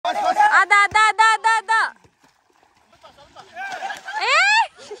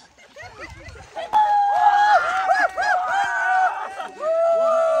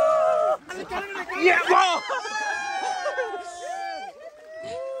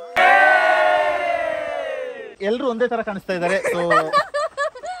ಎಲ್ಲರೂ ಒಂದೇ ತರ ಕಾಣಿಸ್ತಾ ಇದ್ದಾರೆ. ಸೊ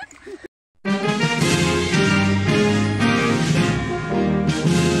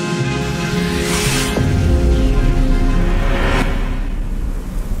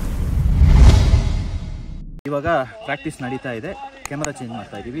ಇವಾಗ ಪ್ರಾಕ್ಟೀಸ್ ನಡೀತಾ ಇದೆ. ಕ್ಯಾಮರಾ ಚೇಂಜ್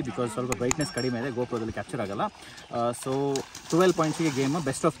ಮಾಡ್ತಾ ಇದ್ದೀವಿ ಬಿಕಾಸ್ ಸ್ವಲ್ಪ ಬ್ರೈಟ್ನೆಸ್ ಕಡಿಮೆ ಇದೆ, ಗೋಪ್ರೋದಲ್ಲಿ ಕ್ಯಾಪ್ಚರ್ ಆಗಲ್ಲ. ಸೊ 12 ಪಾಯಿಂಟ್ಸಿಗೆ ಗೇಮ್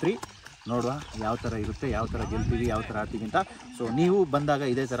ಬೆಸ್ಟ್ ಆಫ್ 3 ನೋಡುವ ಯಾವ ಥರ ಇರುತ್ತೆ, ಯಾವ ಥರ ಗೆಲ್ತೀವಿ, ಯಾವ ಥರ ಆಡ್ತೀವಿ ಅಂತ. ಸೊ ನೀವು ಬಂದಾಗ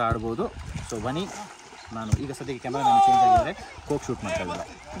ಇದೇ ಥರ ಆಡ್ಬೋದು. ಸೊ ಬನ್ನಿ, ನಾನು ಈಗ ಸದ್ಯಕ್ಕೆ ಕ್ಯಾಮರಾ ಚೇಂಜ್ ಆಗಿದ್ದಾರೆ, ಕೋಕ್ ಶೂಟ್ ಮಾಡ್ತಾ ಇದ್ದಾರೆ.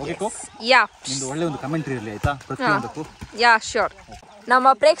 ಓಕೆ ಕೋಕ್, ನಿಮ್ದು ಒಳ್ಳೆ ಒಂದು ಕಮೆಂಟ್ರಿ ಇರಲಿ ಆಯ್ತಾ ಪ್ರತಿಯೊಂದಕ್ಕೂ. Yeah sure. ನಮ್ಮ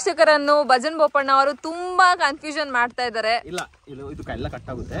ಪ್ರೇಕ್ಷಕರನ್ನು ಭಜನ್ ಬೋಪಣ್ಣ ಅವರು ತುಂಬಾ ಕನ್ಫ್ಯೂಷನ್ ಮಾಡ್ತಾ ಇದ್ದಾರೆ. ಇಲ್ಲ ಇದು ಎಲ್ಲ ಕಟ್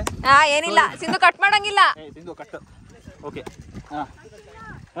ಆಗುತ್ತೆ. ಏನಿಲ್ಲ, ಸಿಂಧು ಕಟ್ ಮಾಡಂಗಿಲ್ಲ. Sindhu cut. Okay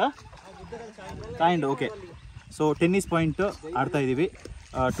kind. Okay, so tennis point ಆಡ್ತಾ ಇದ್ದೀವಿ.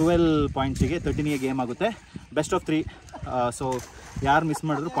 12 ಪಾಯಿಂಟ್ಸಿಗೆ 13ಗೆ ಗೇಮ್ ಆಗುತ್ತೆ. Best of 3. ಸೊ ಯಾರು ಮಿಸ್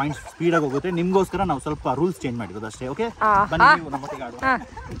ಮಾಡಿದ್ರು ಪಾಯಿಂಟ್ಸ್ ಸ್ಪೀಡಾಗಿ ಹೋಗುತ್ತೆ. ನಿಮ್ಗೋಸ್ಕರ ನಾವು ಸ್ವಲ್ಪ ರೂಲ್ಸ್ ಚೇಂಜ್ ಮಾಡಿರೋದು ಅಷ್ಟೇ. ಓಕೆ, ಬನ್ನಿ ನೀವು ನಮ್ಮೊಟ್ಟಿಗೆ ಆಡುವ.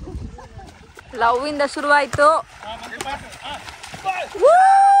 ಲವ್ ಇಂದ ಶುರುವಾಯ್ತು.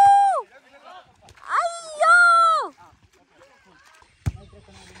 ಅಯ್ಯೋ, ವಾವ್,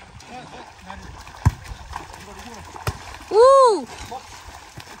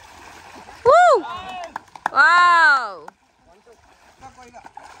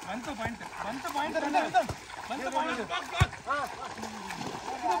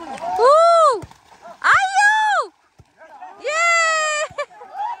 ಅಯ್ಯೋ,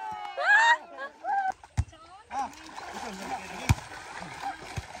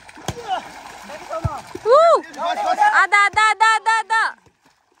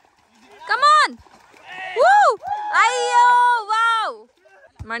 come on. ಅಯ್ಯೋ, ವಾವ್,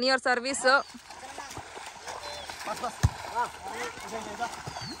 ಮಣಿಯವ್ರ ಸರ್ವಿಸ್.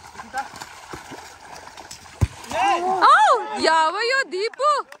 ಯಾವಯ್ಯೋ ದೀಪು,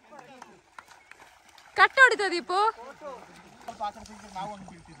 ಕಟ್ಟ ಹೊಡಿತ ದೀಪು.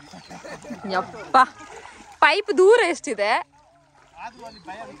 ಯಪ್ಪ, ಪೈಪ್ ದೂರ ಎಷ್ಟಿದೆ.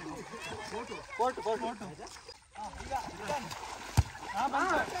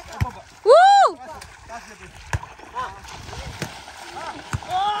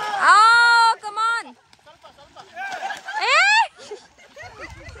 come on.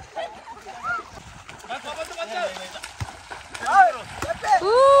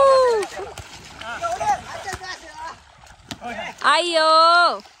 ಅಯ್ಯೋ,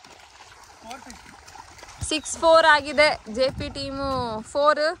 6-4 ಆಗಿದೆ. JP ಟೀಮು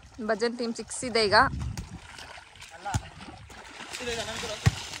 4, ಭಜನ್ ಟೀಮ್ 6 ಇದೆ ಈಗ.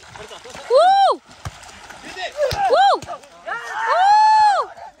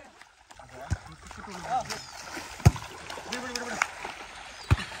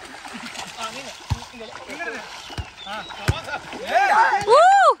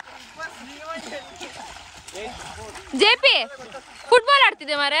 JP ಫುಟ್ಬಾಲ್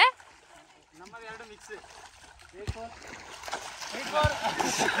ಆಡ್ತಿದೆ ಮಾರೆ.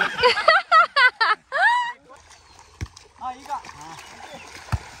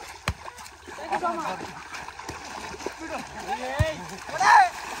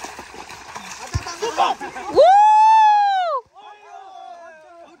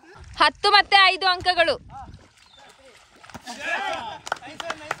 ಹತ್ತು ಮತ್ತೆ 5 ಅಂಕಗಳು.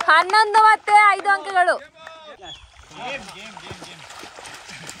 11 ಮತ್ತೆ 5 ಅಂಕಗಳು.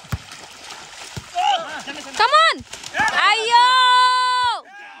 Come on. ಅಯ್ಯೋ,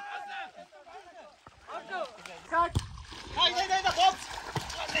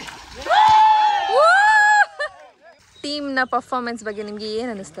 ಟೀಮ್ ನ ಪರ್ಫಾರ್ಮೆನ್ಸ್ ಬಗ್ಗೆ ನಿಮ್ಗೆ ಏನ್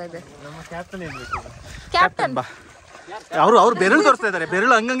ಅನಿಸ್ತಾ ಇದೆ? ಕ್ಯಾಪ್ಟನ್ ಅವ್ರು ಬೆರಳು ತೋರಿಸ್ತಾ ಇದ್ದಾರೆ,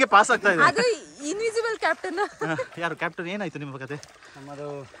 ಬೆರಳು ಹಂಗಂಗೆ ಪಾಸ್ ಆಗ್ತಾ ಇದೆ. ಅದು ಇನ್ವಿಸಿಬಲ್ ಕ್ಯಾಪ್ಟನ್. ಯಾರು ಕ್ಯಾಪ್ಟನ್? ಏನಾಯ್ತು ನಿಮ್ಮ ಕತೆ? ನಮ್ಮದು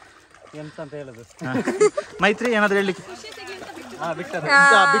ಎಂತ ಅಂತ ಹೇಳುದು, ಮೈತ್ರಿ ಏನಾದ್ರು ಹೇಳಲಿಕ್ಕೆ? ಬಿಟ್ಟು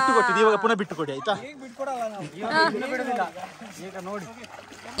ಕೊಟ್ಟಿದ್ದು, ಇವಾಗ ಪುನಃ ಬಿಟ್ಟು ಕೊಡಿ ಆಯ್ತಾ? ಈಗ ನೋಡಿ,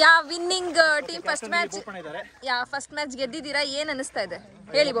 ಯಾ ವಿನ್ನಿಂಗ್ ಟೀಮ್ ಫಸ್ಟ್ ಮ್ಯಾಚ್ ಗೆದ್ದಿದ್ದೀರಾ, ಏನ್ ಅನಿಸ್ತಾ ಇದೆ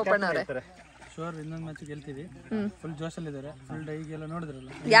ಹೇಳಿ ಬೋಪಣ್ಣ ಅವರೇ. ಶೋರ್ ಇನ್ನೊಂದು ಮ್ಯಾಚ್ ಗೆಲ್ತೀವಿ. ಫುಲ್ ಜೋಶಲ್ಲಿ ಇದ್ದಾರೆ. ಫುಲ್ ಈಗೆಲ್ಲ ನೋಡಿದ್ರಲ್ಲ,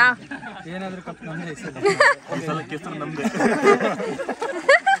 ಏನಾದ್ರೂ ಕಪ್ ನಮ್ದೇ ನಮ್ದೇ.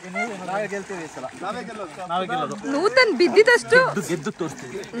 ನಾವೇ ಗೆಲ್ತೀವಿ ಈ ಸಲ, ನಾವೇ ಗೆಲ್ಲೋದು. ನೂತನ್ ಬಿದ್ದಿದ್ದಷ್ಟು ಗೆದ್ದು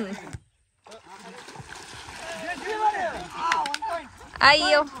ತೋರಿಸ್ತೀವಿ.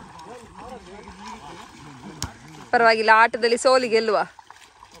 ಅಯ್ಯೋ, ಪರವಾಗಿಲ್ಲ, ಆಟದಲ್ಲಿ ಸೋಲಿ ಗೆಲ್ಲುವ.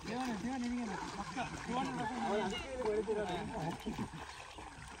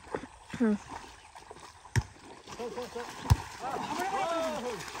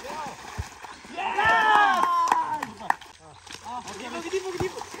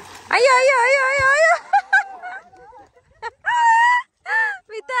 ಅಯ್ಯೋ ಅಯ್ಯೋ ಅಯ್ಯೋ ಅಯ್ಯೋ ಅಯ್ಯೋ,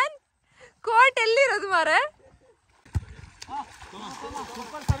 ಮಿಥಾನ್ ಕೋರ್ಟ್ ಎಲ್ಲಿರೋದು ಮಾರೆ?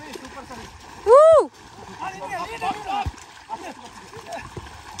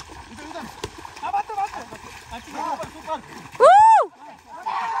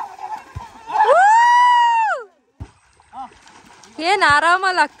 ಏನ್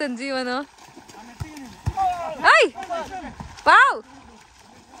ಆರಾಮಲ್ಲಿ ಆಗ್ತಾನ ಜೀವನ. ಐ ವಾವ್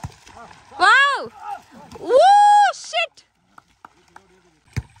ವಾವ್ ಓ ಶಿಟ್.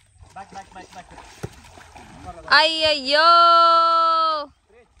 ಅಯ್ಯಯ್ಯೋ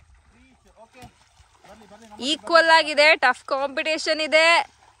ಈಕ್ವಲ್ ಆಗಿದೆ, ಟಫ್ ಕಾಂಪಿಟೇಷನ್ ಇದೆ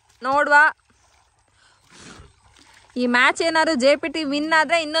ನೋಡ್ವಾ. ಈ ಮ್ಯಾಚ್ ಏನಾದ್ರು JPT ವಿನ್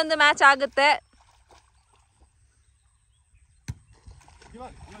ಆದ್ರೆ ಇನ್ನೊಂದು ಮ್ಯಾಚ್ ಆಗುತ್ತೆ.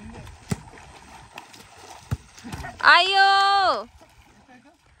 ಅಯ್ಯೋ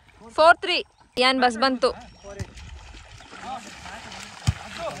 4-3 ಏನ್ ಬಸ್ ಬಂತು.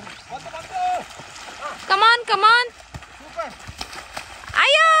 ಕಮಾನ್ ಕಮಾನ್.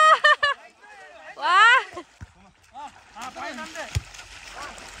 ಅಯ್ಯೋ ವಾ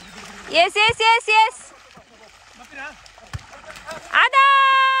ಎಸ್ ಎಸ್ ಎಸ್ ಎಸ್ ಅದಾ.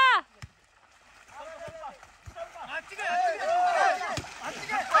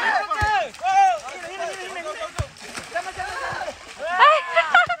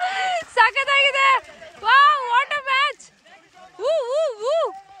 ಸಖತ್ತಾಗಿದೆ. Wow what a match.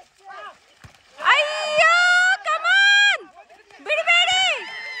 ಅಯ್ಯೋ ಕಮಾನ್ ಬಿಡಬೇಡಿ.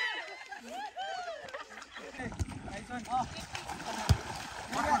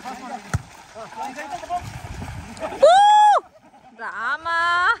 ರಾಮ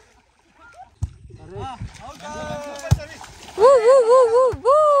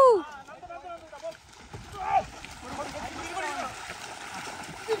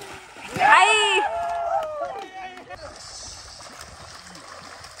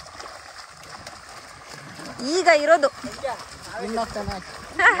ಈಗ ಇರೋದು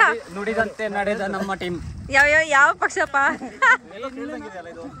ನುಡಿದಂತೆ ನಡೆದ ನಮ್ಮ ಟೀಮ್. ಯಾವ ಪಕ್ಷಪ್ಪ?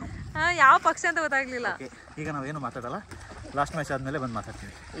 ಯಾವ ಪಕ್ಷ ಅಂತ ಗೊತ್ತಾಗ್ಲಿಲ್ಲ. ಈಗ ನಾವೇನು ಮಾತಾಡಲ್ಲ, ಲಾಸ್ಟ್ ಮ್ಯಾಚ್ ಆದ್ಮೇಲೆ ಬಂದು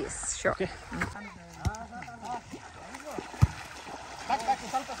ಮಾತಾಡ್ತೀವಿ.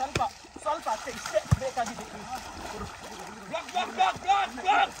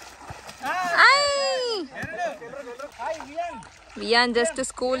 ವಿಯಾನ್ ಜಸ್ಟ್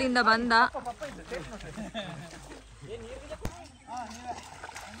ಸ್ಕೂಲಿಂದ ಬಂದ.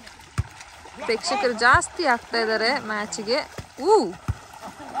 ಪ್ರೇಕ್ಷಕರು ಜಾಸ್ತಿ ಆಗ್ತಾ ಇದ್ದಾರೆ ಮ್ಯಾಚ್ಗೆ.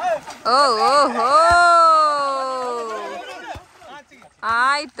 ಓಹೋ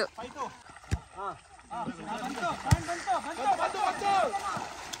ಆಯ್ತು.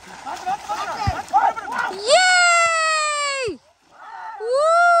 Yay!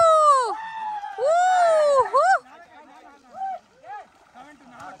 Woo! Woo!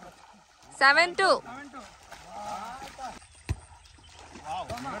 7-2.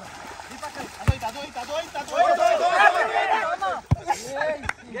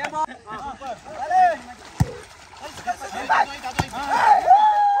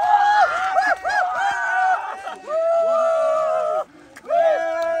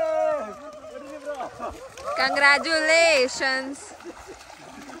 Congratulations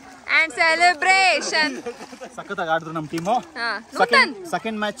and celebration. ಸಖತ್ತಾಗಿ ಆಡಿದ್ರು ನಮ್ಮ ಟೀಮು.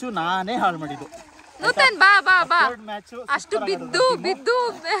 ಸೆಕೆಂಡ್ ಮ್ಯಾಚ್ ನಾನೇ ಹಾಳು ಮಾಡಿದ್ದು. ನೂತನ್ ಬಾ ಬಾ ಬಾ. ಅಷ್ಟು ಬಿದ್ದು ಬಿದ್ದು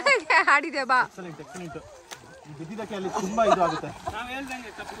ಆಡಿದೆ ಬಾ. ಎಕ್ಸಲೆಂಟ್. ಬಿದ್ದಿದ್ದಕ್ಕೆ ಅಲ್ಲಿ ತುಂಬಾ ಇದು ಆಗುತ್ತೆ.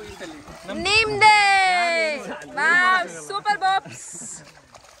 ನಿಮ್ದೇ ಸೂಪರ್ ಬಾಕ್ಸ್.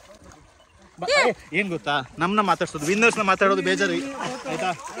 ಏನ್ ಗೊತ್ತಾ, ನಮ್ಮನ್ನ ಮಾತಾಡ್ಸೋದು, ವಿನ್ನರ್ಸ್ನ ಮಾತಾಡೋದು ಬೇಜಾರು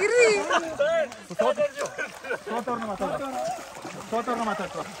ಆಯ್ತಾ. ಸೋತವ್ರನ್ನ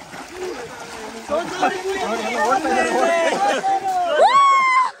ಮಾತಾಡ್ತಾರೆ.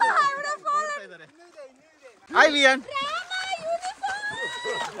 ಹಾಯ್ ವಿಯಾನ್.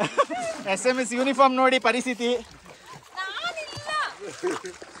 SMS ಯೂನಿಫಾರ್ಮ್ ನೋಡಿ ಪರಿಸ್ಥಿತಿ.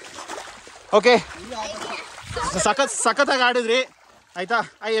 ಓಕೆ, ಸಖತ್ತಾಗಿ ಆಡಿದ್ರಿ ಆಯ್ತಾ.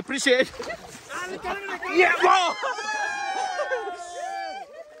 I appreciate.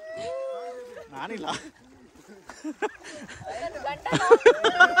 ನಾನಿಲ್ಲ.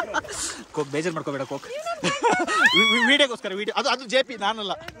 ಕೋಕ್ ಬೇಜಾರು ಮಾಡ್ಕೋಬೇಡ ಕೋಕ್. ವಿಡಿಯೋಗೋಸ್ಕರ ವಿಡಿಯೋ ಅದು JP,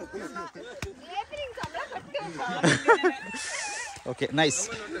 ನಾನಲ್ಲ. Okay nice.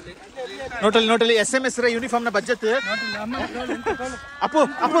 ನೋಟಲಿ SMS ಯೂನಿಫಾರ್ಮ್ ನ ಬಜೆಟ್. ಅಪ್ಪು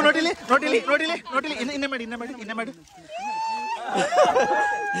ನೋಟಿಲಿ ಇನ್ನೇ ಮಾಡಿ.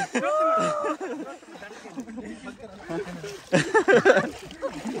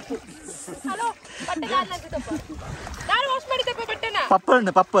 ಪಪ್ಪ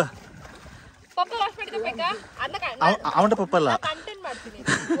ಅವನ ಪಪ್ಪ ಅಲ್ಲ.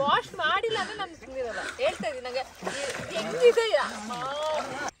 ವಾಶ್ ಮಾಡಿಲ್ಲ ಅಂದ್ರೆ ನಾನು ತಿಂದಿರಲ್ಲ. ಹೇಳ್ತಾ ಇದ್ದೀನಿ ನಂಗೆ ಹೆಂಗಿದೆಯಾ.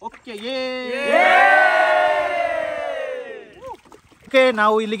 ಓಕೆ ಓಕೆ,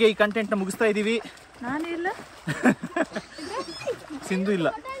 ನಾವು ಇಲ್ಲಿಗೆ ಈ ಕಂಟೆಂಟ್ನ ಮುಗಿಸ್ತಾ ಇದ್ದೀವಿ. ನಾನು ಇಲ್ಲ, ಸಿಂಧು ಇಲ್ಲ.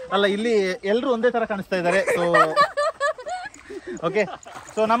 ಅಲ್ಲ, ಇಲ್ಲಿ ಎಲ್ಲರೂ ಒಂದೇ ಥರ ಕಾಣಿಸ್ತಾ ಇದ್ದಾರೆ. ಸೊ ಓಕೆ,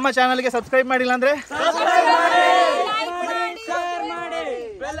 ಸೊ ನಮ್ಮ ಚಾನಲ್ಗೆ ಸಬ್ಸ್ಕ್ರೈಬ್ ಮಾಡಿಲ್ಲ ಅಂದರೆ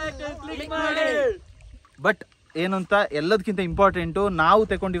ಬಟ್ ಏನು ಅಂತ ಎಲ್ಲದಕ್ಕಿಂತ ಇಂಪಾರ್ಟೆಂಟು ನಾವು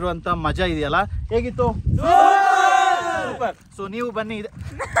ತಗೊಂಡಿರುವಂಥ ಮಜಾ ಇದೆಯಲ್ಲ, ಹೇಗಿತ್ತು? ಸೂಪರ್. ಸೊ ನೀವು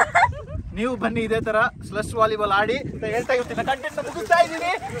ಬನ್ನಿ ಇದೇ ಥರ ಸ್ಲಶ್ ವಾಲಿಬಾಲ್ ಆಡಿ ಅಂತ ಹೇಳ್ತಾ ಇರ್ತೀನಿ. ಕಂಟೆಂಟ್ ಮುಗಿಸ್ತಾ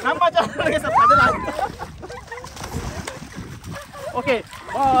ಇದ್ದೀನಿ. ನಮ್ಮ ಚಾನಲ್ಗೆ ಓಕೆ,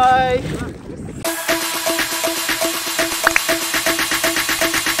 ಬಾಯ್.